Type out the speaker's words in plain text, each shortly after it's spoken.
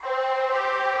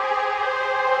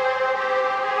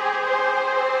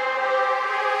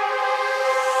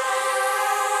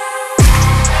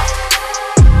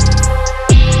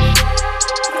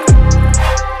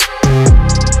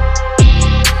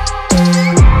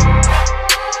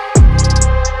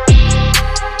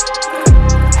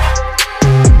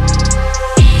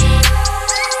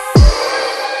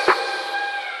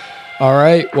All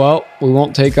right. Well, we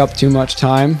won't take up too much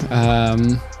time.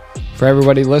 For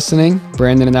everybody listening,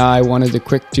 Brandon and I wanted to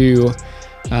quick do.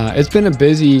 It's been a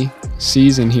busy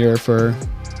season here for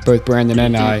both Brandon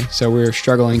and I, so we were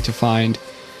struggling to find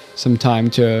some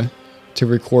time to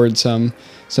record some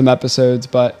episodes.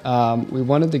 But we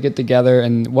wanted to get together,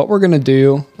 and what we're gonna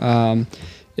do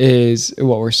is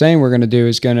we're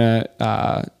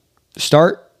gonna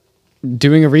start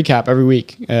doing a recap every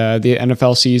week. The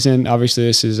NFL season, obviously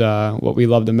this is what we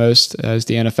love the most as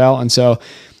the NFL. And so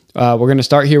we're going to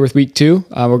start here with week 2.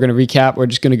 We're going to recap. We're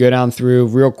just going to go down through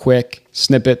real quick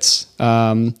snippets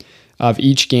of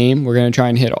each game. We're going to try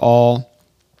and hit all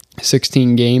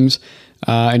 16 games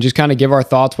and just kind of give our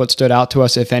thoughts, what stood out to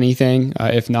us, if anything.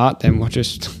 If not, then we'll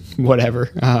just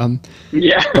whatever.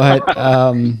 Yeah.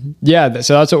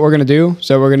 So that's what we're going to do.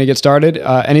 So we're going to get started.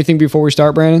 Anything before we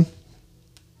start, Brandon?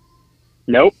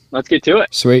 Nope. Let's get to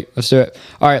it. Sweet. Let's do it.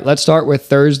 All right. Let's start with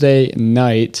Thursday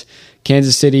night.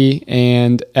 Kansas City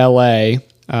and LA.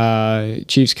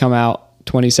 Chiefs come out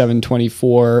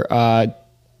 27-24.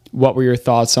 What were your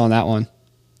thoughts on that one?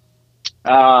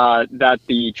 That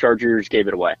the Chargers gave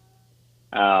it away.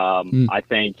 I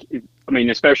think,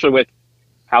 especially with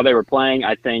how they were playing,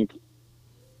 I think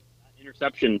that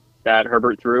interception that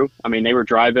Herbert threw, they were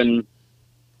driving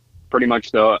pretty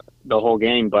much the whole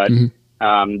game, but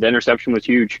the interception was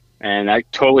huge, and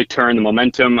that totally turned the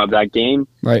momentum of that game.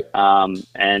 Right.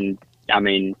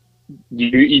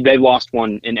 They lost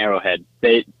one in Arrowhead.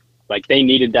 They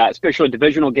needed that, especially a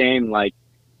divisional game.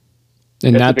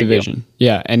 In that division.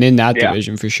 Yeah, and in that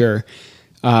division for sure.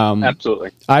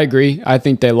 Absolutely. I agree. I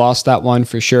think they lost that one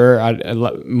for sure,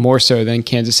 more so than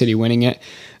Kansas City winning it.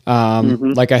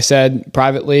 Like I said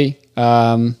privately,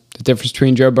 the difference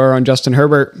between Joe Burrow and Justin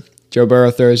Herbert. Joe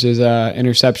Burrow throws his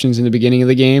interceptions in the beginning of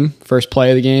the game, first play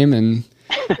of the game, and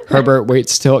Herbert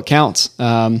waits till it counts.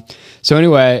 So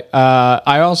anyway,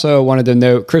 I also wanted to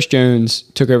note Chris Jones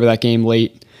took over that game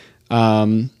late.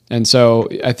 And so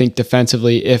I think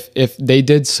defensively, if they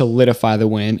did solidify the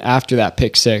win after that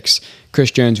pick six,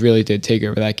 Chris Jones really did take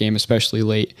over that game, especially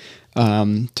late,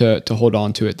 to hold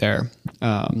on to it there.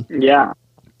 Yeah,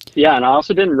 and I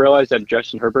also didn't realize that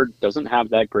Justin Herbert doesn't have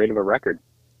that great of a record.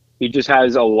 He just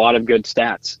has a lot of good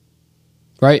stats.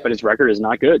 Right. But his record is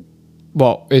not good.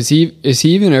 Well, is he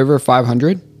even over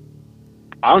 500?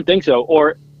 I don't think so.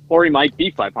 Or he might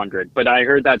be 500. But I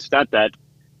heard that stat that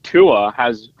Tua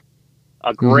has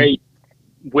a great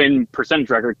win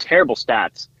percentage record, terrible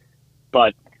stats.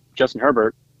 But Justin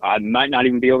Herbert might not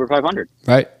even be over 500.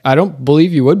 Right. I don't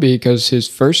believe he would be, because his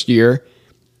first year,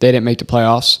 they didn't make the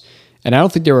playoffs. And I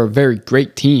don't think they were a very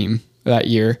great team that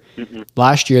year.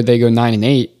 Last year, they go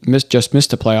 9-8, just missed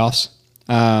the playoffs.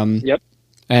 Yep.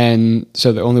 And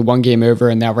so they're only one game over,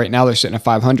 and now right now they're sitting at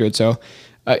 500. So,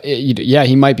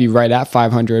 he might be right at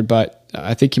 500, but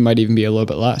I think he might even be a little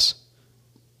bit less.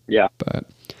 Yeah. But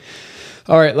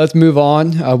all right, let's move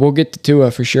on. We'll get to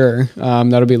Tua for sure.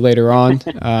 That'll be later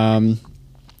on.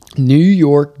 New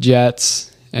York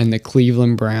Jets and the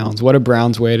Cleveland Browns. What a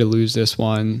Browns way to lose this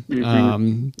one.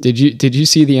 Did you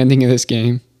see the ending of this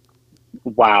game?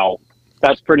 Wow.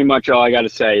 That's pretty much all I got to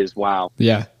say is wow.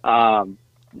 Yeah.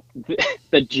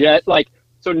 The Jet,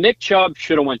 so Nick Chubb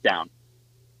should have went down.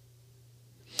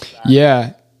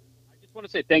 Yeah. I just want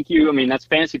to say thank you. That's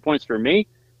fantasy points for me,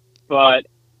 but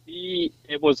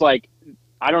it was I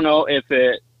don't know if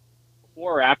it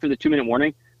before or after the 2-minute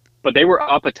warning, but they were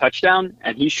up a touchdown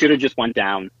and he should have just went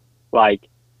down.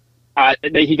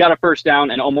 He got a first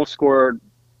down and almost scored.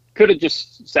 Could have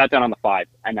just sat down on the 5,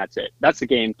 and that's it. That's the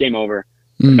game. Game over.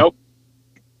 Nope.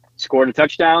 Scored a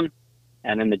touchdown,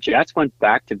 and then the Jets went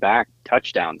back-to-back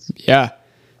touchdowns. Yeah.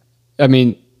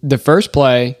 The first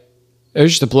play, it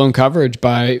was just a blown coverage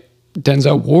by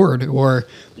Denzel Ward, or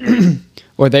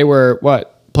they were,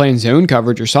 playing zone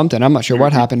coverage or something. I'm not sure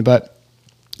what happened, but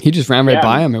he just ran right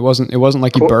by him. It wasn't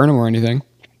like he burned him or anything.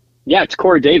 Yeah, it's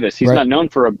Corey Davis. He's not known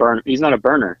for a burn. He's not a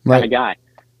burner kind of guy.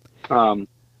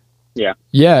 Yeah.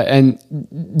 Yeah, and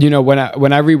when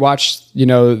I rewatched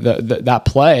that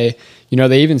play,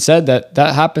 they even said that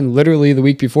happened literally the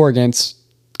week before against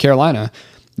Carolina,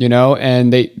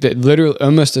 and they literally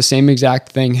almost the same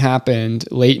exact thing happened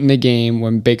late in the game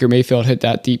when Baker Mayfield hit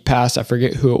that deep pass. I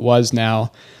forget who it was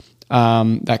now,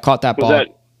 that caught that ball.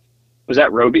 Was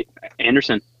that Roby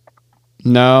Anderson?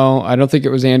 No, I don't think it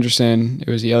was Anderson.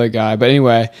 It was the other guy. But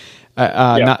anyway,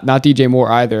 not DJ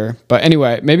Moore either. But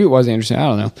anyway, maybe it was Anderson. I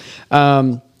don't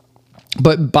know.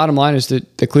 But bottom line is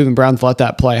that the Cleveland Browns let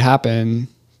that play happen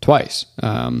twice.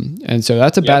 And so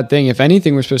that's a bad thing. If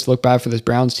anything, we're supposed to look bad for this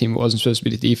Browns team. It wasn't supposed to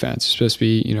be the defense. It's supposed to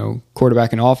be,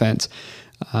 quarterback and offense.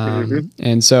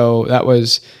 And so that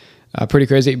was Pretty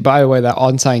crazy. By the way, that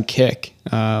onside kick,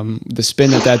 the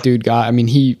spin that dude got, I mean,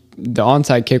 the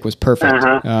onside kick was perfect.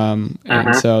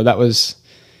 And so that was,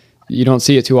 you don't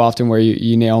see it too often where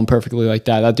you nail him perfectly like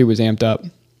that. That dude was amped up.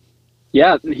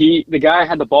 Yeah, the guy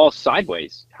had the ball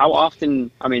sideways. How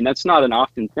often? I mean, that's not an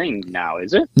often thing now,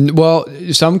 is it? Well,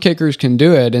 some kickers can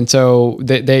do it, and so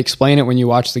they explain it when you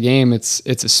watch the game. It's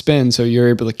a spin, so you're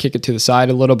able to kick it to the side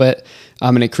a little bit,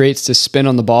 and it creates this spin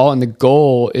on the ball. And the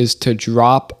goal is to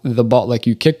drop the ball, like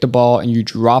you kick the ball and you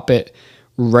drop it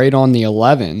right on the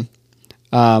 11,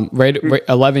 right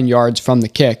 11 yards from the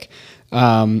kick,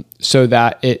 so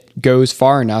that it goes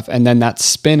far enough, and then that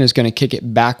spin is going to kick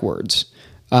it backwards.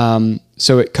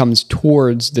 So it comes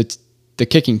towards the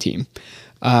kicking team.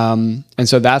 And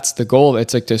so that's the goal.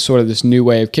 It's like this new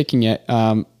way of kicking it.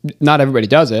 Not everybody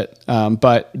does it,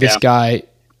 but this guy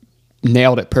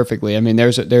nailed it perfectly. I mean,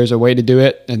 there's a way to do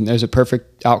it, and there's a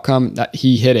perfect outcome that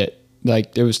he hit it.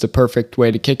 Like, it was the perfect way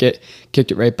to kick it,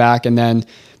 kicked it right back. And then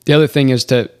the other thing is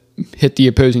to hit the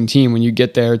opposing team when you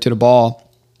get there to the ball.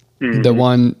 Mm-hmm. The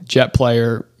one Jet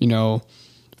player,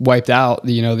 wiped out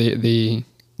the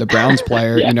Browns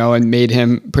player, and made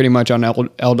him pretty much unable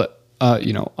to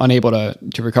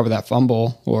recover that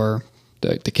fumble or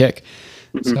the kick.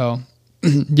 Mm-hmm. So,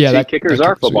 yeah, kickers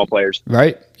are football players,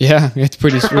 right? Yeah, it's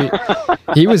pretty sweet.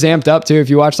 He was amped up too. If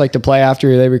you watch the play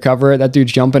after they recover it, that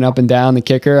dude's jumping up and down. The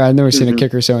kicker, I've never seen a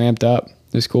kicker so amped up.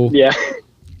 It's cool. Yeah,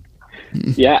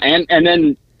 yeah, and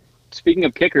then speaking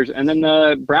of kickers, and then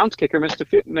the Browns kicker missed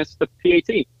the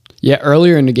PAT. Yeah,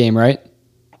 earlier in the game, right?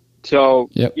 So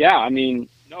yeah, I mean.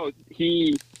 No,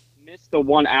 he missed the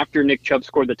one after Nick Chubb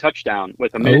scored the touchdown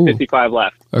with a minute 55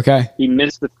 left. Okay. He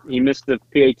missed the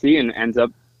PAT and ends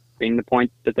up being the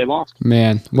point that they lost.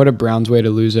 Man, what a Browns way to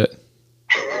lose it.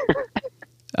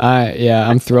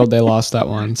 I'm thrilled they lost that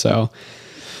one. So,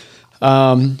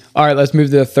 all right, let's move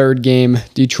to the third game.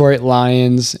 Detroit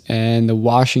Lions and the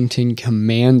Washington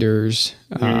Commanders.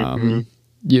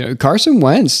 Carson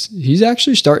Wentz, he's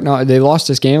actually starting out. They lost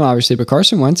this game, obviously, but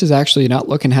Carson Wentz is actually not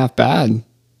looking half bad.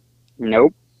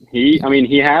 Nope. He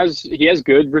has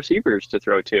good receivers to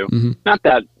throw to. Mm-hmm. Not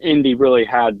that Indy really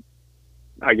had,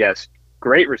 I guess,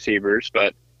 great receivers,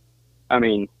 but I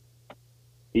mean,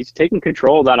 he's taking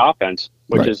control of that offense,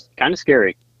 which is kind of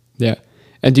scary. Yeah.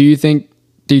 And do you think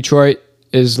Detroit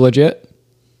is legit?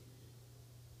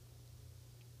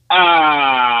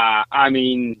 I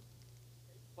mean,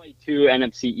 they play two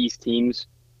NFC East teams.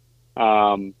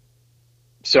 So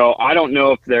I don't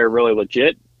know if they're really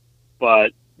legit,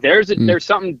 but there's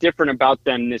something different about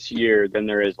them this year than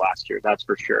there is last year. That's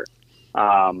for sure.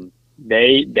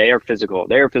 They are physical.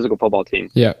 They're a physical football team.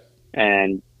 Yeah.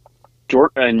 And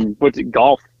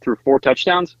Golf threw 4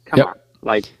 touchdowns. Come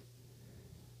on,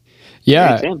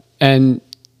 yeah. And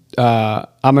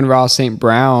Amon-Ra St.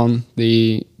 Brown,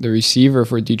 the receiver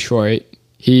for Detroit,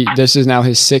 this is now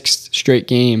his 6th straight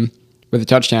game with a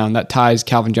touchdown that ties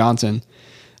Calvin Johnson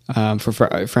for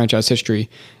franchise history.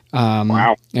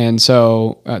 Wow. And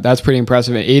so that's pretty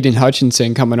impressive. And Aiden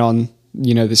Hutchinson coming on,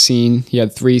 the scene. He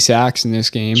had 3 sacks in this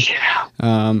game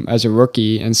as a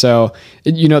rookie. And so,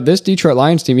 this Detroit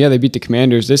Lions team, they beat the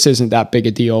Commanders. This isn't that big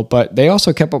a deal, but they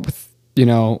also kept up with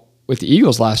the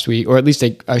Eagles last week, or at least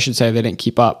I should say they didn't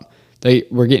keep up. They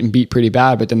were getting beat pretty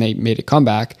bad, but then they made a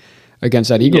comeback against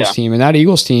that Eagles team. And that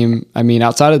Eagles team, I mean,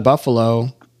 outside of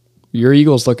Buffalo, your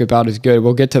Eagles look about as good.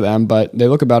 We'll get to them, but they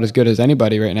look about as good as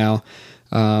anybody right now.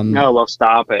 No, well,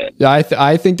 stop it. I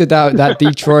think that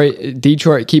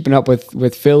Detroit keeping up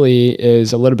with Philly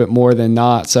is a little bit more than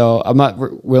not. So I'm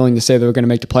not willing to say they're going to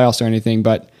make the playoffs or anything,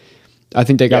 but I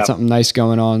think they got something nice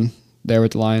going on there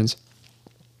with the Lions.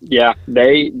 Yeah,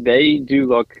 they do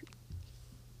look.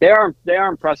 They are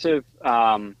impressive.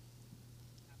 For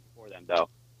them though,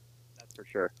 that's for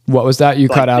sure. What was that? You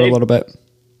cut out a little bit.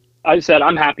 I said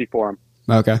I'm happy for them.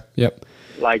 Okay. Yep.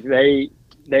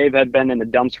 They've had been in the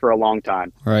dumps for a long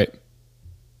time. Right.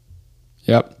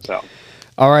 Yep. So.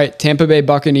 All right, Tampa Bay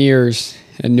Buccaneers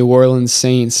and New Orleans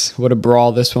Saints. What a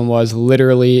brawl this one was,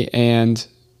 literally and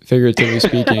figuratively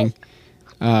speaking.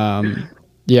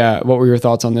 What were your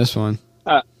thoughts on this one?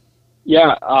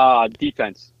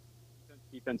 Defense.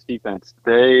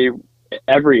 They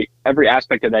every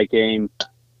aspect of that game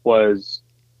was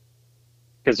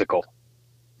physical.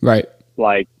 Right.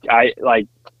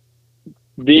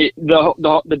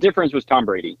 The difference was Tom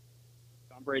Brady.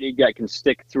 Tom Brady can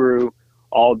stick through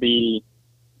all the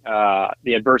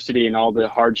adversity and all the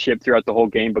hardship throughout the whole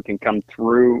game, but can come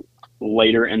through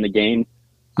later in the game.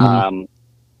 Mm-hmm.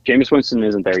 Jameis Winston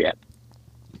isn't there yet.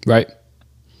 Right.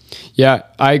 Yeah,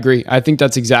 I agree. I think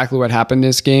that's exactly what happened in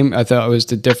this game. I thought it was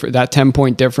that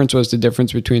 10-point difference was the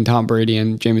difference between Tom Brady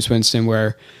and Jameis Winston,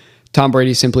 where Tom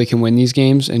Brady simply can win these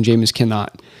games and Jameis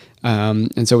cannot.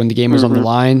 And so when the game was on the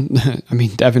line, I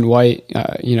mean, Devin White,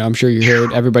 I'm sure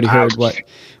everybody heard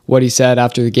what he said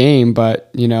after the game,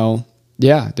 but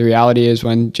yeah, the reality is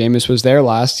when Jameis was there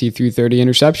last, he threw 30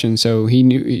 interceptions. So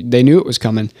they knew it was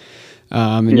coming.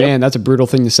 Man, that's a brutal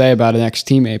thing to say about an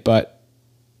ex-teammate, but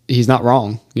he's not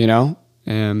wrong, No,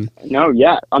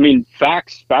 yeah. I mean,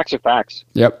 facts are facts.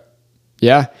 Yep.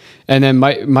 Yeah. And then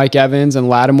Mike Evans and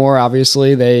Lattimore,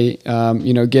 obviously they,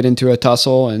 get into a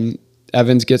tussle, and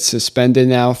Evans gets suspended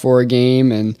now for a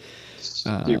game. And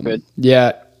stupid.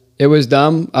 Yeah, it was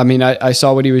dumb. I mean, I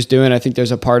saw what he was doing. I think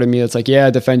there's a part of me that's like, yeah,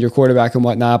 defend your quarterback and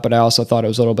whatnot, but I also thought it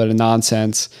was a little bit of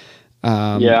nonsense.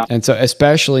 And so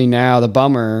especially now, the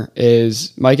bummer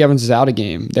is Mike Evans is out of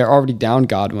game. They're already down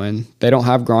Godwin. They don't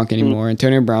have Gronk anymore.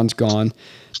 Antonio Brown's gone.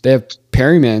 They have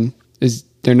Perryman is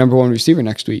their number one receiver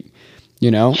next week,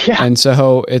 Yeah. And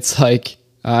so it's like,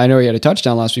 I know he had a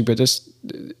touchdown last week, but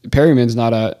Perryman's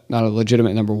not a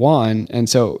legitimate number one. And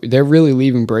so they're really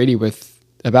leaving Brady with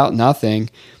about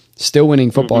nothing, still winning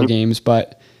football games,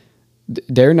 but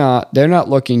they're not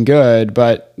looking good.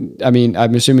 But I mean,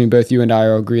 I'm assuming both you and I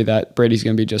will agree that Brady's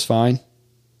going to be just fine.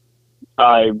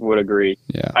 I would agree.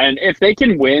 Yeah. And if they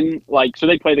can win, so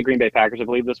they play the Green Bay Packers, I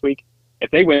believe, this week.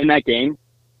 If they win that game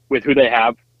with who they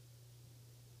have,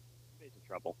 they're in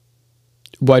trouble.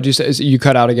 What'd you say? You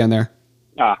cut out again there.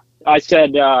 I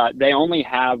said they only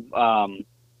have they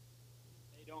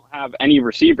don't have any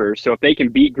receivers. So if they can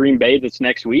beat Green Bay this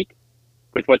next week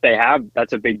with what they have,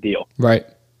 that's a big deal. Right.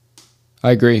 I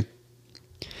agree.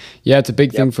 Yeah, it's a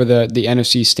big thing for the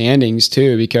NFC standings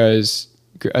too, because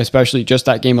especially just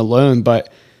that game alone,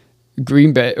 but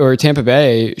Green Bay or Tampa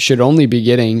Bay should only be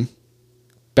getting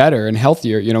better and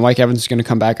healthier. Mike Evans is going to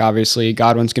come back, obviously.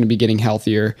 Godwin's going to be getting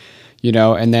healthier,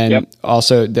 and then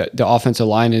also the offensive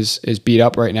line is beat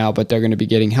up right now, but they're going to be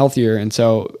getting healthier. And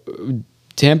so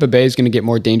Tampa Bay is going to get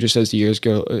more dangerous as the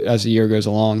year goes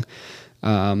along.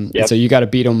 And so you got to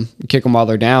beat them, kick them while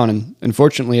they're down. And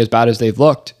unfortunately, as bad as they've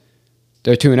looked,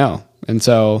 they're 2-0. And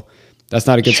so that's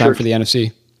not a good sign for the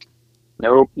NFC.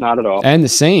 Nope, not at all. And the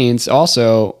Saints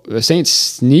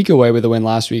sneak away with a win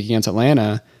last week against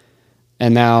Atlanta.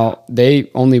 And now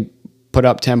they only put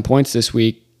up 10 points this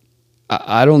week.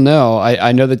 I don't know.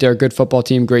 I know that they're a good football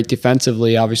team, great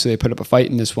defensively. Obviously, they put up a fight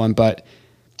in this one, but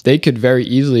they could very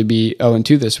easily be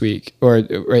 0-2 this week or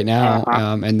right now,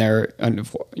 and they're,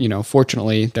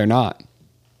 fortunately, they're not.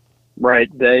 Right.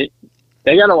 They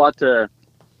got a lot to.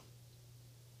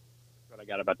 What I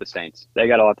got about the Saints, they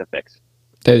got a lot to fix.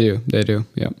 They do.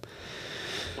 Yep.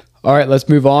 All right, let's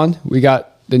move on. We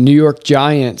got the New York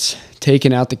Giants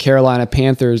taking out the Carolina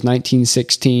Panthers,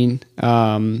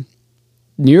 19-16.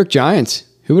 New York Giants.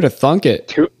 Who would have thunk it?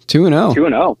 2-0.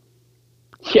 2-0.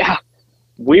 Yeah.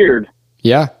 Weird.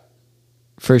 Yeah,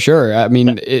 for sure. I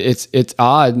mean, it's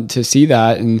odd to see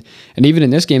that, and even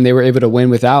in this game, they were able to win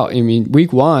without. I mean,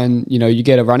 week one, you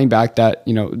get a running back that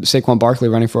Saquon Barkley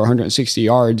running for 160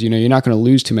 yards. You're not going to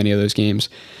lose too many of those games.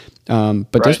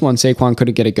 But this one, Saquon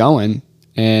couldn't get it going,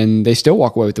 and they still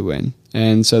walk away with the win,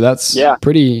 and so that's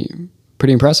pretty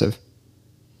impressive.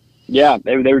 Yeah,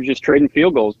 they were just trading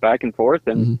field goals back and forth,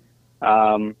 and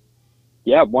I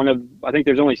think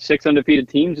there's only 6 undefeated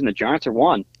teams, and the Giants are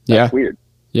one. That's weird.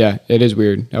 Yeah, it is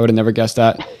weird. I would have never guessed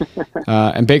that.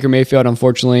 And Baker Mayfield,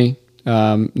 unfortunately,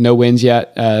 no wins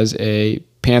yet as a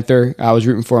Panther. I was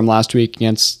rooting for him last week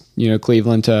against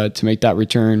Cleveland to make that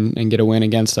return and get a win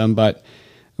against them, but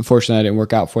unfortunately, it didn't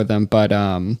work out for them. But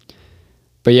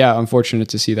yeah, unfortunate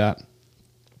to see that.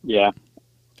 Yeah,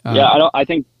 I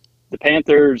think the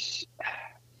Panthers.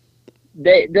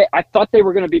 I thought they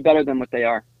were going to be better than what they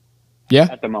are. Yeah.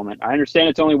 At the moment, I understand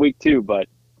it's only week 2, but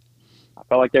I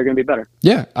felt like they're going to be better.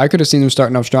 Yeah, I could have seen them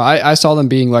starting off strong. I saw them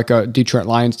being like a Detroit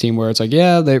Lions team where it's like,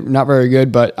 yeah, they're not very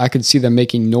good, but I could see them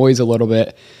making noise a little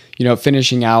bit,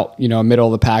 finishing out, middle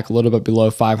of the pack, a little bit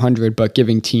below 500, but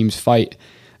giving teams fight.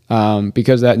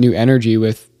 Because of that new energy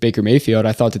with Baker Mayfield,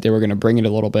 I thought that they were going to bring it a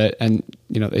little bit. And,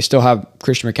 they still have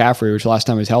Christian McCaffrey, which last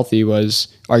time he was healthy was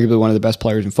arguably one of the best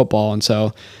players in football. And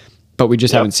so, but we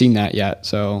just haven't seen that yet.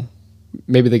 So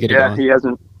maybe they get it going. Yeah,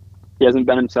 he hasn't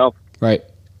been himself. Right.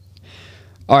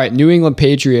 All right, New England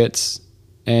Patriots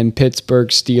and Pittsburgh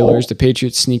Steelers. The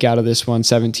Patriots sneak out of this one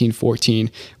 17-14.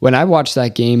 When I watched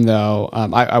that game, though,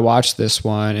 I watched this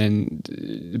one, and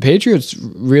the Patriots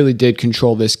really did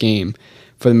control this game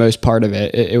for the most part of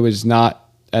it. It was not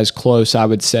as close, I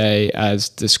would say, as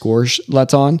the score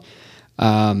lets on.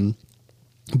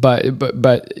 But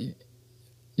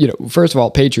you know, first of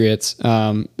all, Patriots.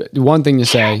 One thing to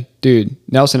say, dude,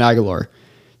 Nelson Aguilar.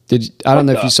 I don't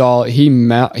know if you saw, he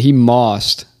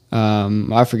mossed.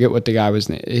 I forget what the guy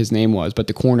his name was, but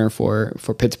the corner for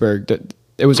Pittsburgh.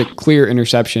 It was a clear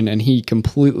interception, and he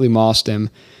completely mossed him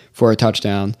for a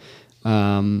touchdown.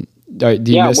 Do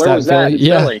you miss that? Was that?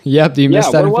 Yeah. Yep. Do you miss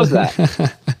that? Where was that?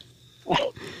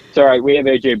 It's all right. We have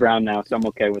AJ Brown now, so I'm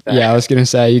okay with that. Yeah, I was gonna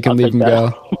say you can leave him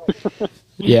go.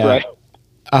 Yeah. Right.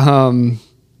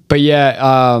 But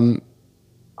yeah.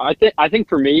 I think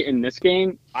for me in this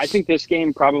game, I think this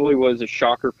game probably was a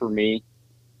shocker for me,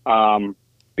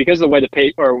 because of the way the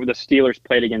Steelers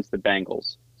played against the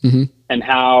Bengals,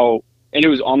 and it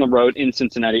was on the road in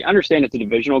Cincinnati. I understand it's a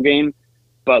divisional game,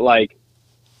 but like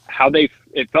how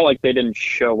it felt like they didn't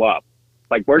show up.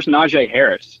 Like, where's Najee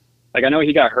Harris? Like, I know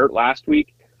he got hurt last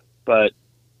week, but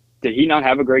did he not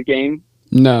have a great game?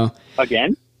 No.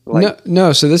 Again?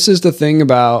 No. So this is the thing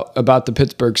about the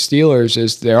Pittsburgh Steelers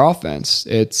is their offense.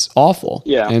 It's awful.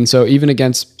 Yeah. And so even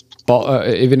against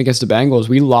the Bengals,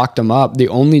 we locked them up. The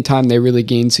only time they really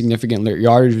gained significant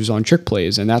yardage was on trick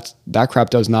plays, and that crap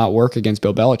does not work against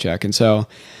Bill Belichick. And so,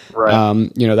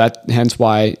 you know, that hence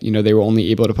why, you know, they were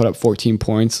only able to put up 14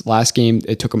 points. Last game,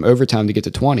 it took them overtime to get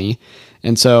to 20.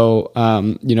 And so,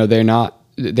 you know,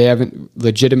 they haven't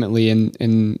legitimately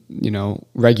in you know,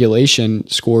 regulation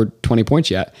scored 20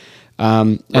 points yet.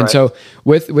 And so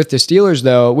with the Steelers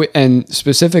though, and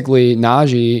specifically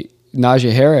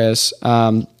Najee Harris,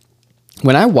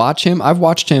 when I watch him, I've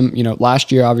watched him, you know,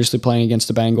 last year, obviously playing against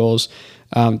the Bengals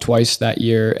twice that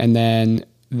year. And then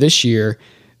this year,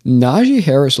 Najee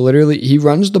Harris, literally, he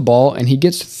runs the ball and he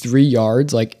gets 3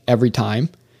 yards like every time,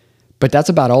 but that's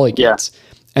about all he gets. Yeah.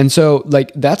 And so,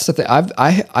 like, that's the thing.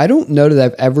 I don't know that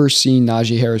I've ever seen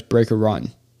Najee Harris break a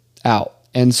run out.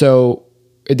 And so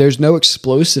there's no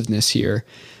explosiveness here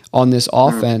on this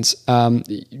offense.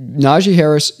 Najee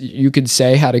Harris, you could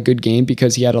say, had a good game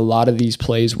because he had a lot of these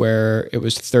plays where it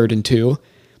was 3rd and 2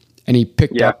 and he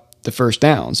picked up the first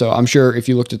down. So I'm sure if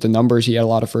you looked at the numbers, he had a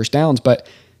lot of first downs, but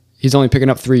he's only picking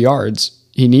up 3 yards.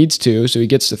 He needs to, so he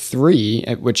gets to 3,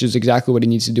 which is exactly what he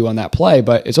needs to do on that play,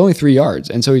 but it's only 3 yards.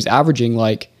 And so he's averaging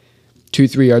like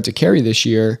 2-3 yards a carry this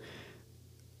year.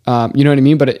 You know what I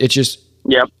mean? But it just,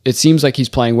 it seems like he's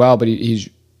playing well, but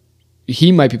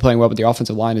he might be playing well, but the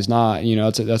offensive line is not. You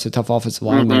know, that's a tough offensive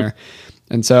line there.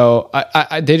 And so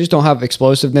they just don't have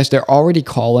explosiveness. They're already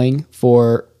calling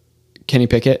for Kenny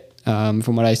Pickett,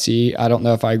 from what I see. I don't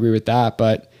know if I agree with that,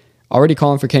 but already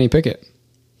calling for Kenny Pickett.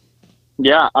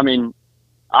 Yeah, I mean,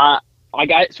 I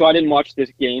didn't watch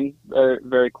this game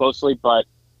very closely, but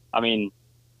I mean,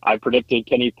 I predicted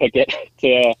Kenny Pickett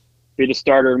to be the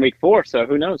starter in Week 4, so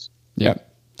who knows? Yeah.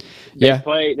 They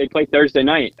play Thursday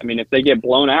night. I mean, if they get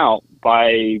blown out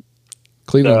by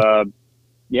Cleveland,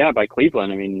 by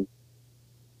Cleveland, I mean,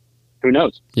 who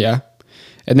knows? Yeah,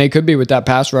 and they could be with that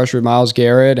pass rush with Myles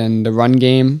Garrett and the run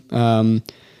game.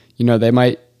 You know, they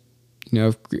might. You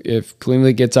know, if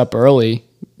Cleveland gets up early,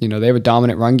 you know, they have a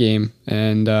dominant run game,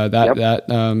 and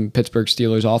that Pittsburgh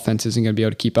Steelers offense isn't going to be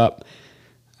able to keep up.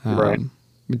 They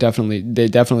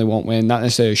definitely won't win. Not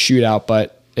necessarily a shootout,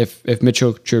 but if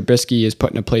Mitchell Trubisky is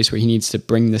put in a place where he needs to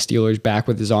bring the Steelers back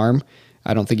with his arm,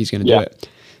 I don't think he's going to do it.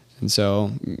 And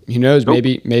so, who knows? Nope.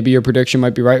 Maybe your prediction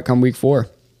might be right come Week 4.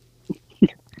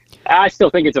 I still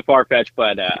think it's a far fetch,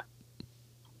 but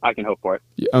I can hope for it.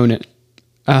 You own it.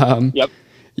 Yep.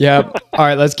 Yep. All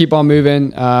right, let's keep on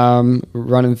moving.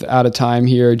 Running out of time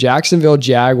here. Jacksonville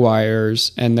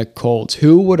Jaguars and the Colts.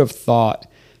 Who would have thought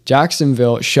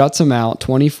Jacksonville shuts them out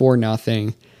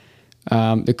 24-0.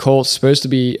 The Colts supposed to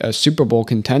be a Super Bowl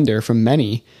contender for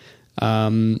many,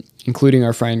 including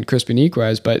our friend Crispin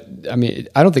Equez. But I mean,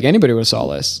 I don't think anybody would have saw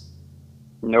this.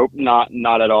 Nope, not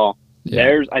at all.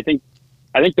 Yeah. I think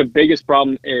the biggest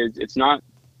problem is it's not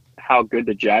how good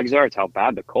the Jags are; it's how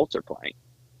bad the Colts are playing.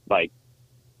 Like,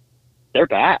 they're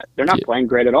bad. They're not playing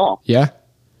great at all. Yeah.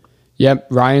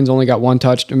 Yep. Matt Ryan's only got 1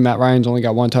 touchdown,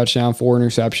 4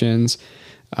 interceptions.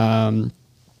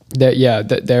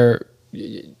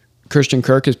 Christian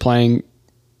Kirk is playing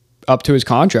up to his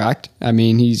contract. I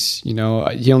mean, he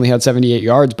only had 78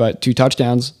 yards, but 2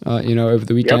 touchdowns, over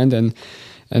the weekend. Yep.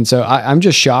 And so I'm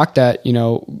just shocked that,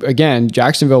 again,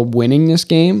 Jacksonville winning this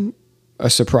game, a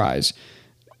surprise.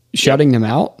 Shutting them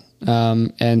out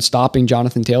and stopping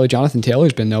Jonathan Taylor. Jonathan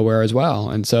Taylor's been nowhere as well.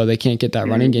 And so they can't get that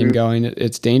running game going.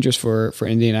 It's dangerous for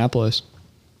Indianapolis.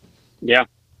 Yeah.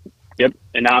 Yep.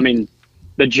 And I mean,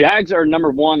 the Jags are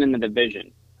number 1 in the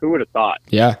division. Who would have thought?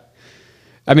 Yeah.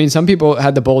 I mean, some people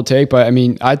had the bold take, but I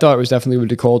mean, I thought it was definitely with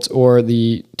the Colts or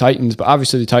the Titans. But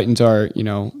obviously, the Titans are,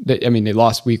 they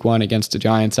lost Week 1 against the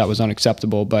Giants. That was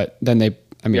unacceptable. But then they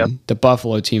I mean, the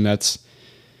Buffalo team I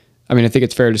think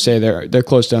it's fair to say they're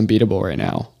close to unbeatable right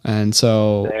now. And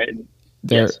so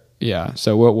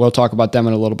so we'll talk about them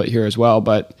in a little bit here as well,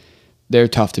 but they're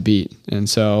tough to beat. And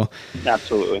so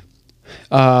absolutely.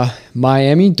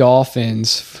 Miami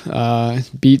Dolphins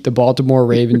beat the Baltimore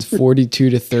Ravens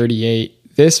 42-38.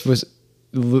 This was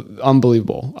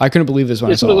unbelievable. I couldn't believe this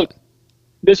when I saw it.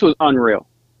 This was unreal.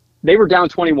 They were down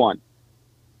 21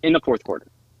 in the fourth quarter.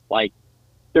 Like,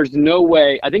 there's no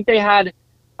way. I think the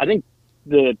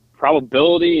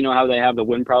probability, you know how they have the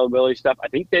win probability stuff, I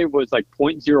think there was like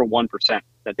 0.01%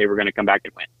 that they were going to come back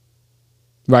and win.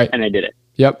 Right. And they did it.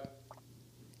 Yep.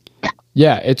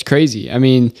 Yeah, it's crazy. I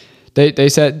mean, they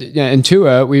said, and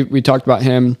Tua, we talked about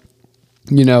him,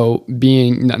 you know,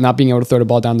 not being able to throw the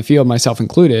ball down the field, myself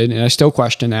included, and I still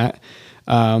question that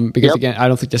because, again, I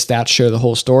don't think the stats show the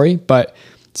whole story, but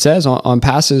it says on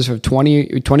passes of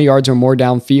 20 yards or more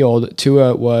downfield,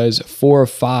 Tua was 4 of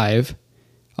 5,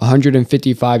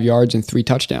 155 yards and 3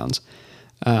 touchdowns.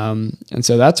 And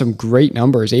so that's some great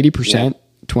numbers, 80%.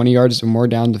 20 yards or more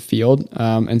down the field.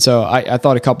 And so I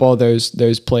thought a couple of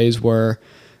those plays were,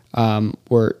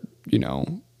 you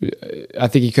know, I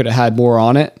think he could have had more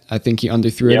on it. I think he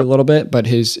underthrew it a little bit, but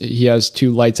he has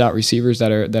 2 lights out receivers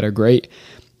that are great.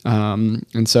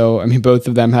 And so, I mean, both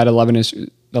of them had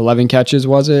 11 catches,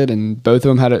 was it? And both of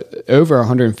them had over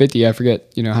 150. I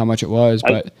forget, you know, how much it was,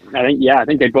 but I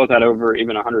think they both had over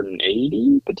even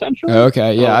 180 potentially.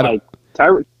 Okay. Yeah.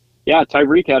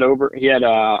 Tyreek had over, he had,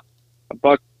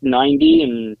 $190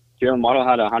 and Jalen Waddle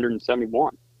had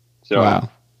 171. So wow,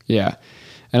 yeah,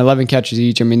 and 11 catches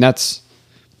each. I mean, that's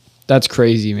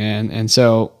crazy, man. And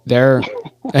so they're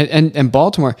and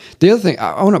Baltimore. The other thing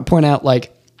I want to point out,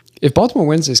 like, if Baltimore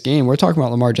wins this game, we're talking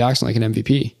about Lamar Jackson like an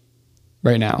MVP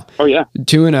right now. Oh yeah,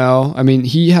 2-0. I mean,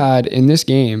 he had in this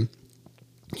game,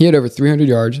 he had over 300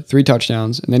 yards, 3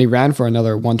 touchdowns, and then he ran for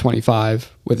another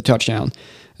 125 with a touchdown.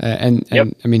 And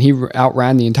I mean, he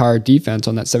outran the entire defense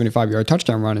on that 75-yard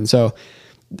touchdown run. And so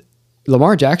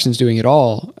Lamar Jackson's doing it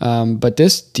all. But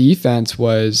this defense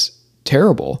was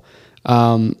terrible.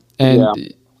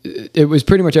 It was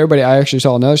pretty much everybody. I actually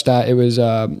saw another stat. It was,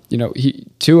 you know,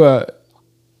 Tua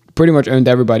pretty much owned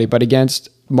everybody. But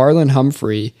against Marlon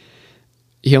Humphrey,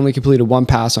 he only completed 1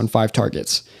 pass on 5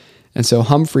 targets. And so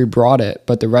Humphrey brought it.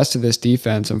 But the rest of this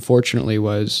defense, unfortunately,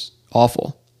 was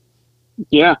awful.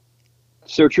 Yeah.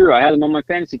 So true. I had him on my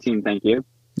fantasy team. Thank you.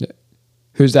 Yeah.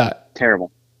 Who's that?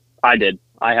 Terrible. I did.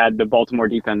 I had the Baltimore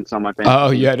defense on my fantasy team.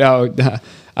 Oh, yeah. No,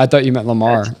 I thought you meant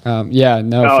Lamar.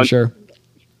 For sure.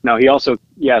 No, he also,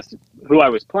 yes, who I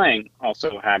was playing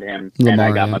also had him, Lamar, and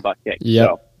I got my butt kicked.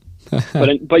 Yep.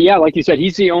 So. but yeah, like you said,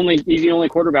 he's the only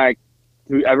quarterback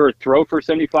who ever throw for a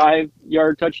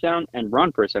 75-yard touchdown and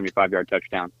run for a 75-yard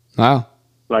touchdown. Wow.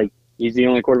 Like, he's the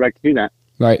only quarterback to do that.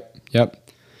 Right. Yep.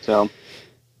 So.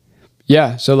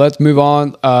 Yeah, so let's move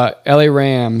on. LA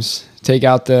Rams take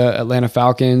out the Atlanta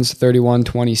Falcons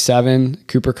 31-27.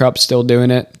 Cooper Kupp still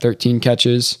doing it, 11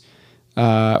 catches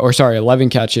for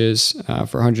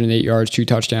 108 yards, 2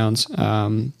 touchdowns.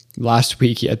 Last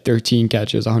week he had 13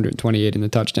 catches, 128 in the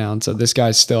touchdown. So this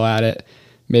guy's still at it,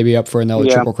 maybe up for another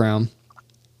Triple Crown.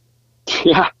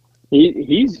 Yeah,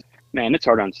 he's man, it's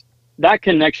hard on that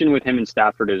connection with him and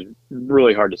Stafford is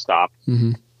really hard to stop.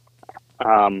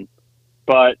 Mm-hmm.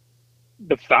 But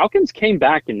the Falcons came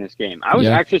back in this game. I was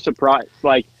actually surprised.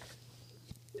 Like,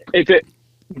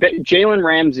 Jalen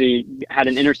Ramsey had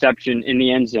an interception in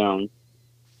the end zone,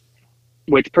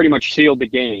 which pretty much sealed the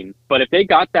game. But if they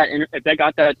got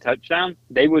that touchdown,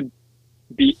 they would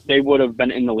have been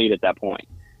in the lead at that point,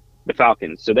 the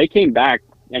Falcons. So they came back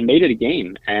and made it a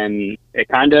game, and it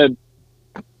kind of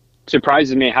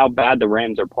surprises me how bad the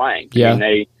Rams are playing. Yeah, I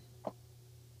mean,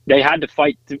 they had to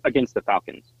fight against the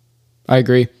Falcons. I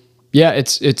agree. Yeah,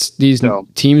 it's these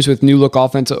teams with new look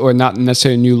offense, or not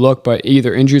necessarily new look, but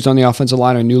either injuries on the offensive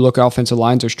line or new look offensive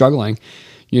lines are struggling.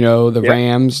 You know, the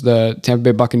Rams, the Tampa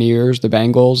Bay Buccaneers, the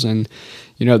Bengals, and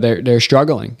you know they're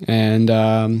struggling, and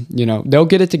you know they'll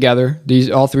get it together.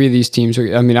 All 3 of these teams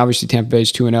are. I mean, obviously Tampa Bay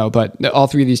is 2-0, but all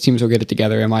 3 of these teams will get it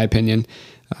together, in my opinion.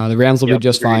 The Rams will be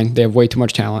just fine. They have way too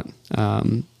much talent.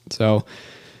 So.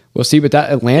 We'll see, but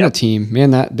that Atlanta team,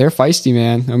 man, they're feisty,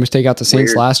 man. Almost take out the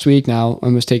Saints last week. Now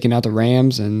almost taking out the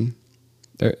Rams, and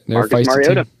they're feisty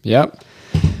Mariota. Team. Yep.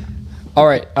 All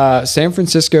right, San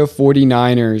Francisco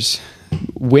 49ers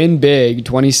win big,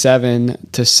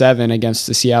 27-7 against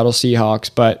the Seattle Seahawks,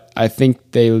 but I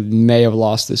think they may have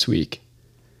lost this week.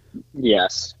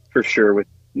 Yes, for sure. With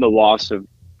the loss of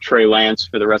Trey Lance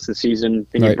for the rest of the season,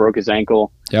 I think he broke his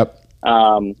ankle. Yep.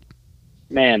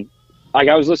 Man. Like,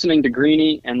 I was listening to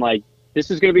Greeny, and, like,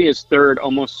 this is going to be his third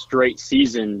almost straight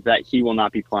season that he will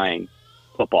not be playing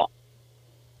football.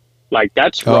 Like,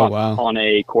 that's rough on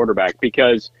a quarterback,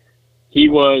 because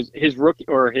his rookie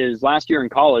or his last year in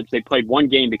college, they played one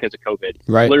game because of COVID.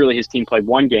 Right. Literally, his team played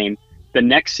one game. The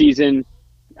next season,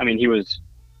 I mean, he was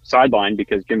sidelined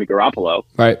because Jimmy Garoppolo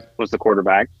was the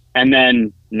quarterback. And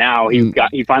then now he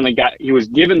was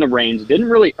given the reins, didn't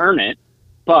really earn it,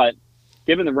 but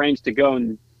given the reins to go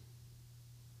and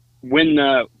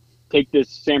take this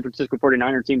San Francisco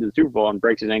 49er team to the Super Bowl, and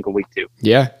breaks his ankle week 2.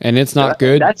 Yeah, and it's not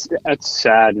good. That's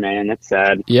sad, man. That's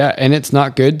sad. Yeah, and it's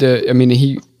not good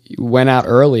he went out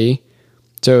early.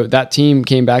 So that team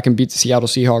came back and beat the Seattle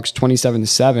Seahawks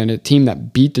 27-7, a team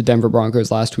that beat the Denver Broncos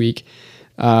last week.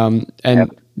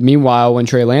 Meanwhile, when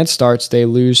Trey Lance starts, they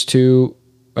lose to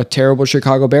a terrible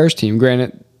Chicago Bears team.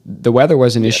 Granted, the weather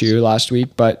was an issue last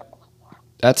week, but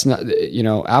that's not,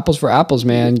 apples for apples,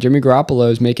 man. Jimmy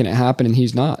Garoppolo is making it happen, and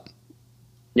he's not.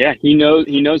 Yeah, he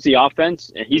knows the offense,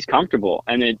 and he's comfortable.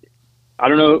 And I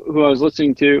don't know who I was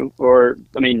listening to,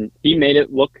 he made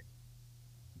it look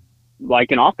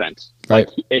like an offense. Right.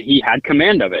 Like he had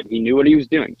command of it. He knew what he was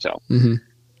doing. So,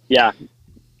 yeah.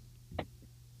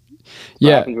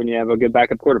 What happens when you have a good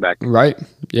backup quarterback? Right.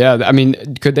 Yeah. I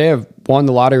mean, could they have won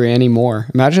the lottery anymore?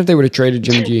 Imagine if they would have traded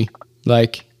Jimmy G.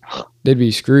 Like, they'd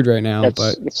be screwed right now.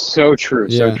 It's so true.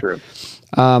 Yeah. So true.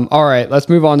 All right, let's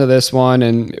move on to this one,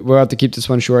 and we'll have to keep this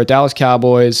one short. Dallas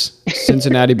Cowboys,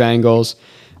 Cincinnati Bengals.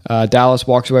 Dallas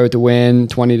walks away with the win,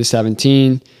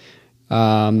 20-17.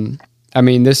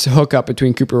 This hookup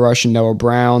between Cooper Rush and Noah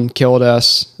Brown killed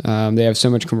us. They have so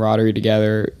much camaraderie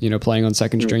together, playing on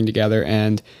second string together.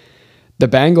 And the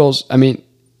Bengals,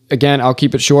 again, I'll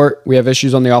keep it short. We have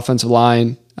issues on the offensive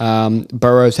line.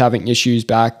 Burrow's having issues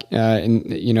back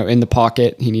in the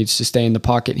pocket. He needs to stay in the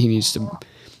pocket. He needs to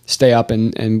stay up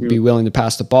and be willing to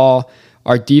pass the ball.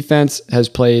 Our defense has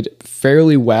played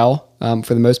fairly well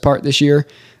for the most part this year.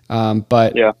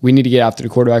 But we need to get after the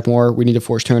quarterback more. We need to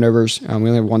force turnovers. We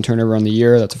only have one turnover on the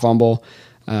year. That's a fumble.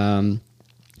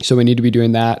 So we need to be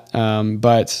doing that.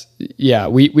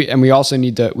 We also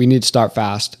need to start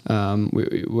fast.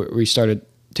 We started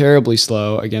terribly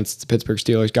slow against the Pittsburgh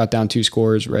Steelers, got down 2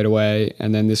 scores right away.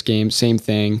 And then this game, same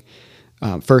thing.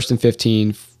 1st and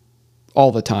 15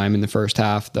 all the time in the first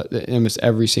half. Almost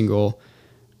every single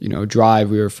drive,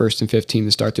 we were 1st and 15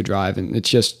 to start the drive. And it's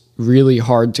just really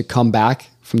hard to come back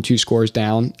from 2 scores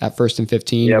down at 1st and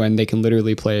 15 when they can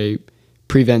literally play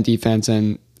prevent defense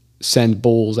and send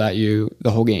bulls at you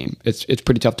the whole game. It's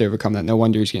pretty tough to overcome that. No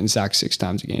wonder he's getting sacked 6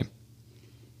 times a game.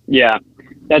 Yeah,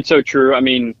 that's so true.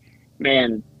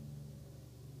 Man,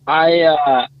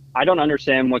 I don't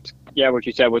understand what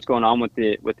you said, what's going on with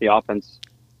the offense.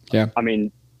 Yeah.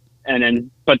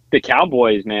 But the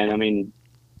Cowboys, man,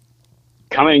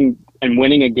 coming and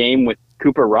winning a game with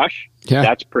Cooper Rush,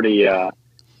 that's pretty I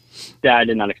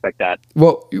did not expect that.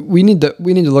 Well, we need to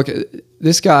look at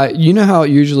this guy. You know how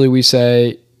usually we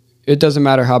say it doesn't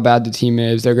matter how bad the team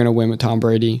is, they're going to win with Tom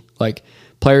Brady. Like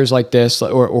players like this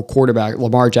or quarterback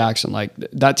Lamar Jackson, like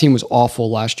that team was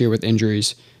awful last year with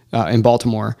injuries in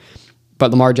Baltimore, but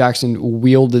Lamar Jackson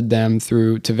wielded them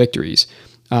through to victories.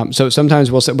 So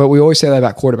sometimes we'll say, but we always say that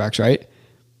about quarterbacks, right?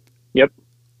 Yep.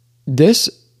 This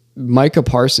Micah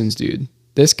Parsons, dude,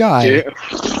 this guy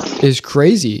is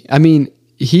crazy.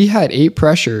 He had 8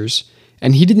 pressures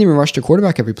and he didn't even rush the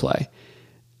quarterback every play.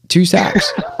 2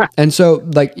 sacks. And so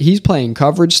he's playing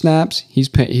coverage snaps. He's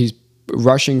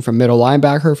rushing from middle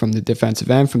linebacker, from the defensive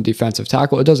end, from defensive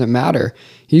tackle. It doesn't matter.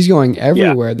 He's going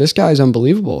everywhere. Yeah. This guy is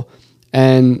unbelievable.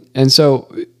 And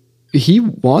so he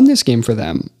won this game for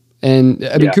them. And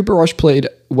Cooper Rush played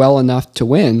well enough to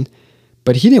win,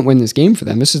 but he didn't win this game for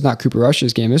them. This is not Cooper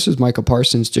Rush's game. This is Micah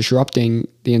Parsons disrupting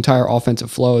the entire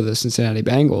offensive flow of the Cincinnati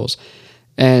Bengals.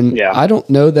 And I don't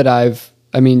know that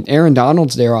Aaron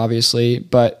Donald's there obviously,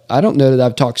 but I don't know that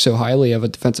I've talked so highly of a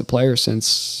defensive player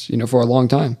since, for a long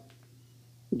time.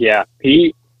 Yeah.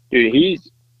 He's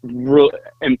really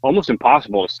almost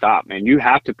impossible to stop, man. You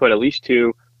have to put at least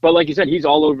 2, but like you said, he's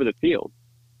all over the field.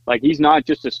 Like he's not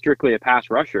just strictly a pass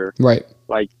rusher. Right.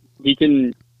 Like he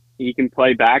can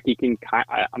play back. He can,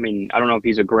 I don't know if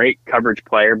he's a great coverage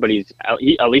player, but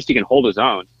at least he can hold his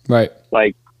own. Right.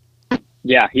 Like,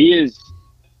 yeah, he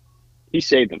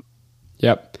saved them.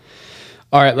 Yep.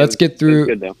 All right, let's get through.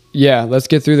 Good, though. Yeah, let's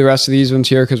get through the rest of these ones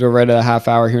here because we're right at a half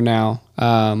hour here now.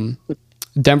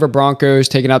 Denver Broncos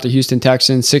taking out the Houston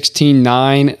Texans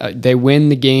 16-9. They win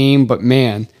the game, but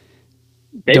man,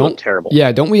 they look terrible.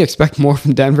 Yeah, don't we expect more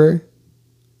from Denver?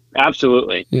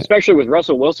 Absolutely, especially with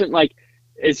Russell Wilson. Like,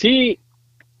 is he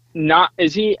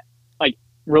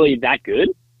really that good?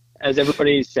 as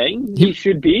everybody's saying he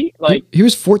should be? Like he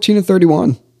was 14 of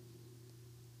 31,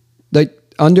 like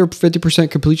under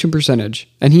 50% completion percentage,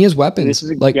 and he has weapons.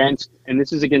 And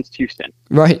this is against Houston,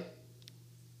 right?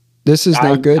 This is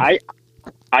not good.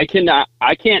 I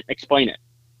can't explain it.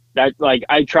 That like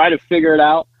I try to figure it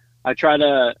out. I try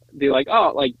to be like,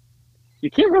 oh, like you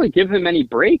can't really give him any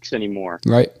breaks anymore,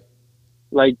 right?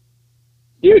 Like,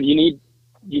 dude, you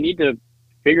need to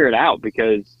figure it out,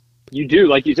 because you do,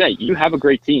 like you say, you have a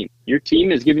great team. Your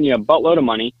team is giving you a buttload of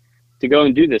money to go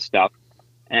and do this stuff.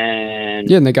 And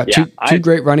yeah, and they got two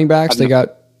great running backs.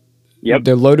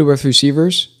 They're loaded with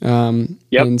receivers.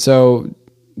 And so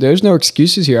there's no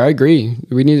excuses here. I agree.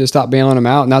 We need to stop bailing them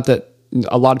out. Not that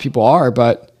a lot of people are,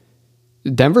 but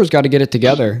Denver's got to get it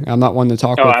together. I'm not one to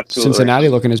talk with absolutely. Cincinnati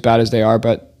looking as bad as they are,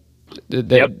 but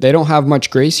they don't have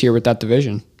much grace here with that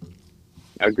division.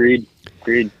 Agreed.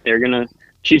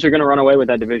 Chiefs are gonna run away with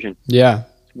that division. Yeah.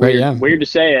 Weird to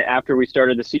say it after we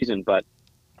started the season, but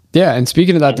yeah. And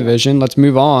speaking of that division, let's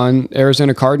move on.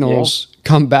 Arizona Cardinals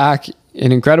come back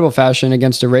in incredible fashion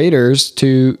against the Raiders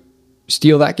to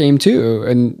steal that game too,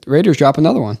 and Raiders drop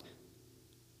another one.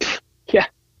 Yeah,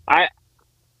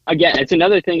 again, it's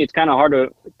another thing. It's kind of hard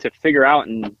to figure out,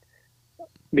 and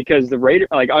because the Raiders,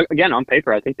 like again on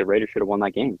paper, I think the Raiders should have won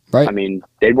that game. Right. I mean,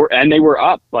 they were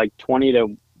up like 20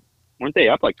 to. Weren't they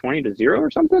up like 20-0 or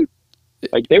something?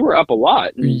 Like they were up a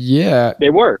lot. Yeah,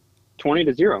 they were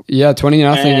 20-0. Yeah, 20-0.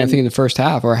 I think in the first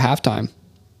half or halftime.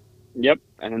 Yep,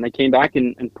 and then they came back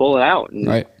and pulled it out. And,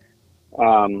 right.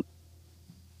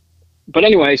 But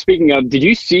anyway, speaking of, did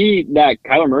you see that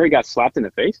Kyler Murray got slapped in the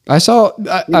face? I saw.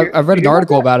 I read an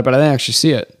article about it, but I didn't actually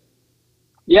see it.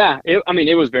 Yeah,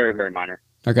 it was very, very minor.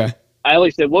 Okay. At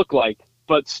least it looked like,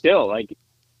 but still, like,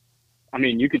 I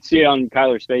mean, you could see it on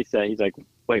Kyler's face that he's like,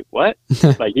 wait, what?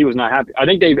 Like he was not happy. I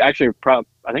think they actually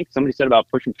I think somebody said about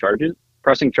pressing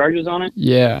charges on it.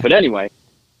 Yeah. But anyway,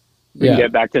 we can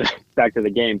get back to the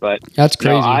game. But that's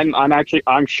crazy. No,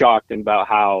 I'm shocked about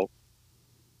how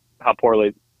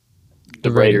poorly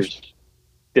the Raiders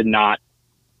did not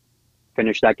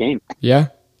finish that game. Yeah,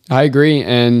 I agree.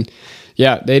 And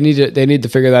yeah, they need to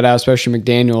figure that out, especially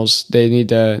McDaniels. They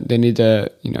need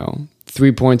to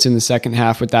 3 points in the second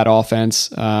half with that offense.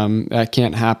 That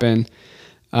can't happen.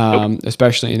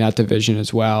 Especially in that division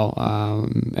as well.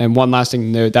 And one last thing to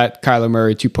note, that Kyler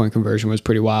Murray 2-point conversion was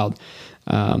pretty wild.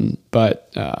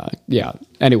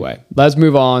 Anyway, let's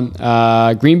move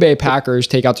on. Green Bay Packers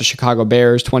take out the Chicago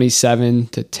Bears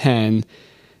 27-10.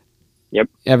 Yep.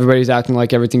 Everybody's acting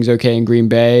like everything's okay in Green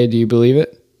Bay. Do you believe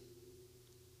it?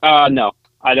 No,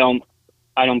 I don't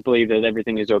believe that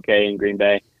everything is okay in Green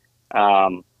Bay.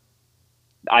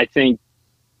 I think,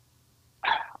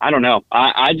 I don't know.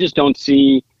 I just don't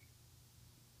see,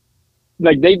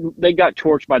 like they got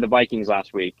torched by the Vikings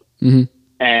last week,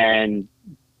 and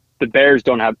the Bears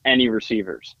don't have any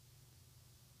receivers.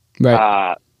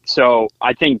 Right. So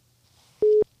I think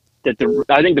that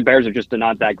the Bears are just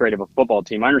not that great of a football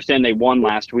team. I understand they won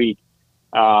last week,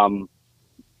 but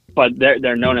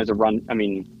they're known as a run. I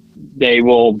mean, they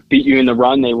will beat you in the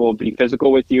run. They will be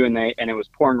physical with you, and it was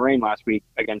pouring rain last week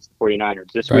against the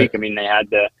 49ers. This week, I mean, they had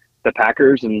the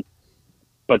Packers,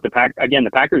 but the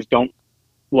Packers don't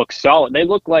look solid. They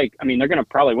look like, I mean, they're going to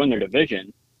probably win their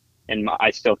division, and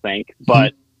I still think,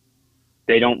 but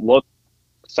they don't look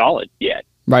solid yet.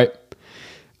 Right.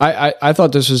 I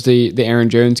thought this was the Aaron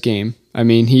Jones game. I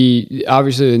mean, he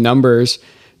obviously the numbers,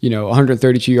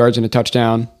 132 yards and a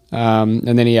touchdown,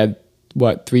 and then he had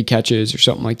 3 catches or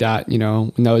something like that,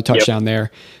 another touchdown there.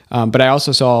 But I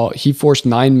also saw he forced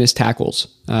 9 missed tackles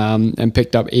and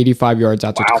picked up 85 yards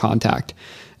after contact.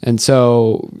 And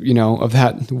so, of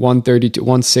that 130 to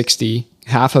 160,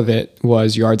 half of it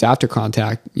was yards after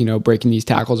contact, breaking these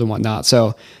tackles and whatnot.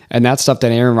 So, and that's stuff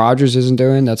that Aaron Rodgers isn't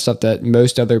doing. That's stuff that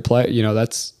most other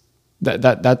that's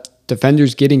that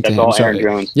defender's getting to him. All Aaron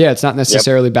Jones. Yeah, it's not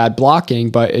necessarily bad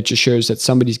blocking, but it just shows that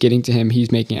somebody's getting to him.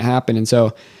 He's making it happen. And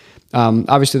so,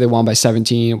 obviously they won by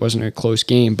 17. It wasn't a close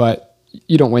game, but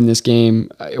you don't win this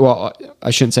game. Well,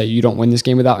 I shouldn't say you don't win this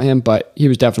game without him, but he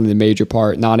was definitely the major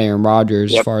part, not Aaron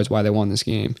Rodgers, as far as why they won this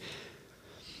game.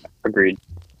 Agreed.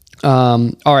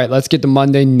 All right, let's get to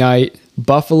Monday night.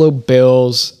 Buffalo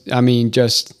Bills, I mean,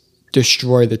 just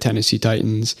destroy the Tennessee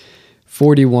Titans,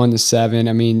 41-7.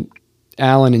 I mean,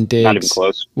 Allen and Diggs. Not even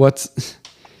close.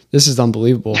 This is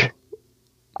unbelievable.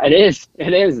 It is.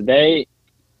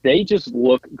 They just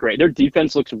look great. Their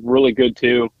defense looks really good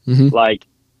too. Like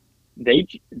they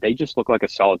just look like a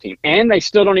solid team, and they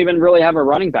still don't even really have a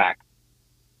running back.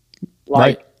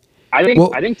 Like, right.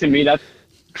 I think to me that's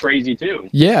crazy too.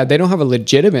 Yeah, they don't have a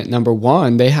legitimate number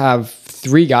one. They have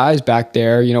three guys back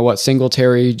there,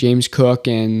 Singletary, James Cook,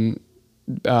 and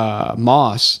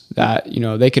Moss, that,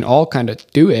 they can all kind of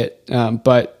do it,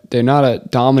 but they're not a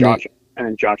dominant.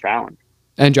 Josh Allen.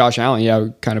 And Josh Allen, yeah,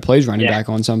 kind of plays running back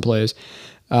on some plays.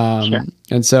 And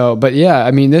so, but yeah,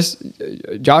 I mean,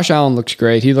 Josh Allen looks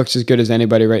great. He looks as good as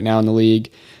anybody right now in the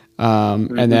league.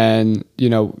 And then,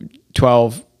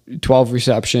 12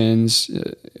 receptions,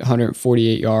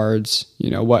 148 yards,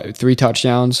 3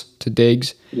 touchdowns to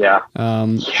Diggs. Yeah.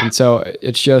 And so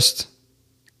it's just,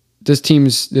 this team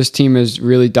is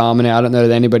really dominant. I don't know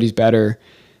that anybody's better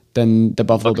than the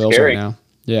Buffalo Bills right now.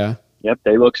 Yeah. Yep,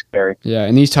 they look scary. Yeah,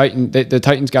 and these the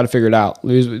Titans got to figure it out.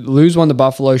 Lose one to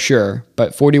Buffalo, sure,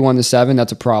 but 41-7,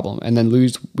 that's a problem. And then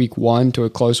lose week 1 to a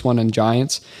close one in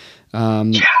Giants. At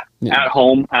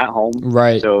home.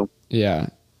 Right. So yeah,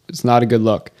 it's not a good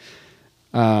look.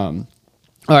 All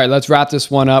right, let's wrap this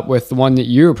one up with the one that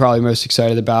you're probably most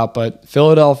excited about. But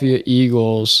Philadelphia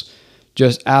Eagles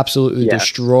just absolutely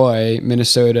destroy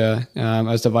Minnesota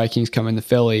as the Vikings come into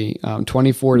Philly,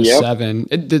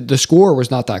 24-7. The score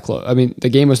was not that close. I mean, the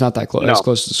game was not that close, as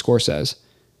close as the score says.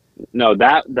 No,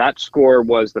 that score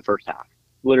was the first half.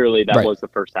 Literally, that was the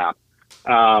first half.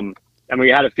 And we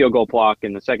had a field goal block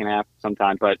in the second half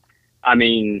sometime. But, I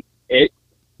mean, I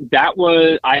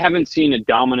haven't seen a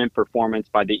dominant performance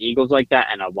by the Eagles like that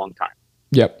in a long time.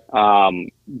 Yep.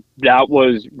 That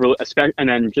was really, and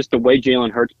then just the way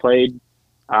Jalen Hurts played,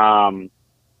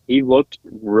 he looked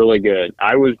really good.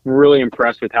 I was really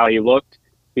impressed with how he looked.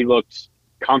 He looked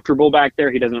comfortable back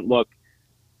there. He doesn't look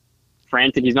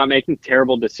frantic. He's not making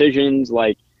terrible decisions.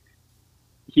 Like,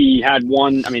 they had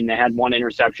one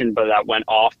interception, but that went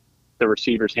off the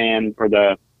receiver's hand or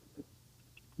the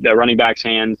running back's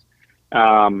hands.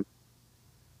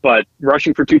 But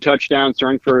rushing for 2 touchdowns,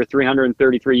 throwing for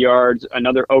 333 yards,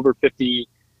 another over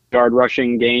 50-yard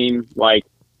rushing game. Like,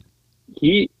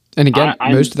 and again,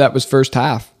 most of that was first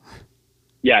half.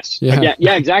 Yes.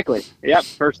 Yeah, exactly. Yep,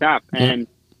 first half. And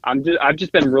I've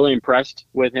just been really impressed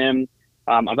with him.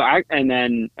 And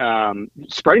then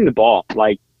spreading the ball,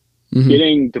 like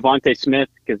getting Devontae Smith,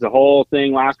 because the whole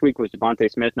thing last week was Devontae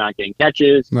Smith not getting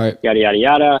catches, yada, yada,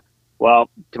 yada.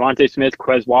 Well, Devontae Smith,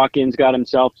 Quez Watkins got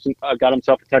himself a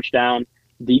touchdown,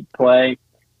 deep play.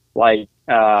 Like,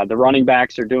 the running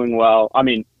backs are doing well. I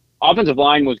mean, offensive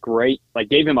line was great. Like,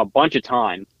 gave him a bunch of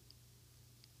time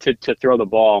to throw the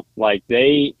ball. Like,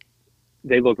 they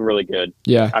look really good.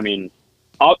 Yeah. I mean,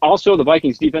 also the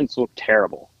Vikings defense looked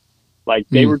terrible. Like,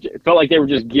 it felt like they were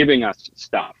just giving us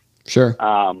stuff. Sure.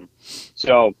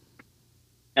 So,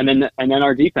 and then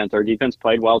our defense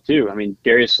played well too. I mean,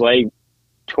 Darius Slay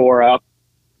tore up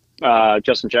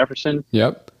Justin Jefferson.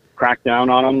 Yep. Cracked down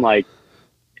on him. Like,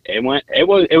 it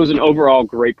was an overall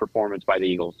great performance by the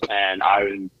Eagles, and I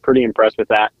was pretty impressed with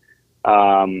that.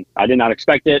 I did not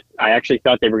expect it. I actually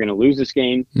thought they were going to lose this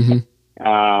game.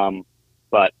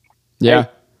 But yeah,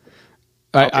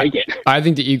 hey, I'll take it. I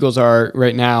think the Eagles are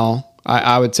right now.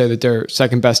 I would say that they're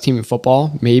second best team in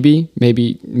football, maybe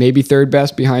third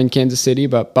best behind Kansas City,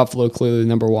 but Buffalo clearly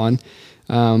number 1.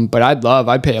 But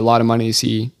I'd pay a lot of money to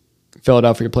see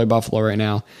Philadelphia play Buffalo right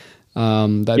now.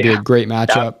 That'd be a great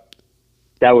matchup.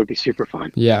 That would be super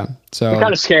fun. Yeah. So it's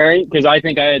kind of scary because I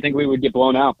think we would get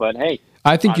blown out, but hey.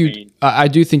 I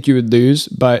do think you would lose,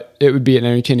 but it would be an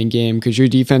entertaining game because your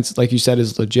defense, like you said,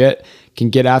 is legit, can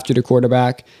get after the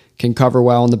quarterback, can cover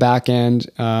well on the back end,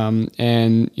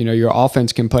 and your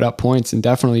offense can put up points and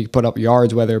definitely put up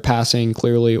yards, whether passing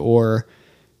clearly or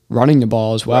running the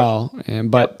ball as well.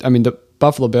 But I mean, the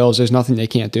Buffalo Bills, there's nothing they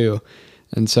can't do.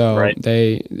 And so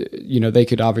they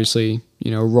could obviously,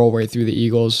 roll right through the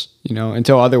Eagles,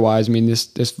 until otherwise. I mean, this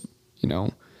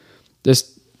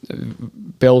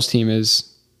Bills team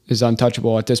is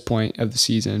untouchable at this point of the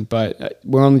season, but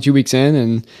we're only 2 weeks in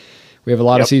and we have a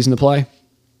lot of season to play.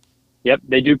 Yep.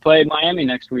 They do play Miami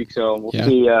next week. So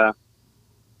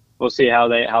we'll see how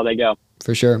they go.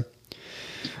 For sure.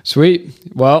 Sweet.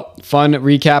 Well, fun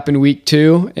recap in week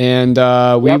 2, and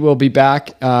we will be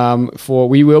back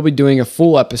we will be doing a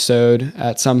full episode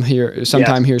at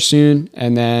sometime here soon,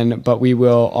 but we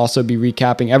will also be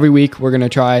recapping every week. We're going to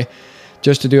try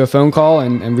just to do a phone call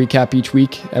and recap each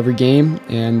week, every game,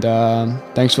 and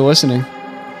thanks for listening.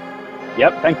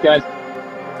 Yep. Thanks, guys.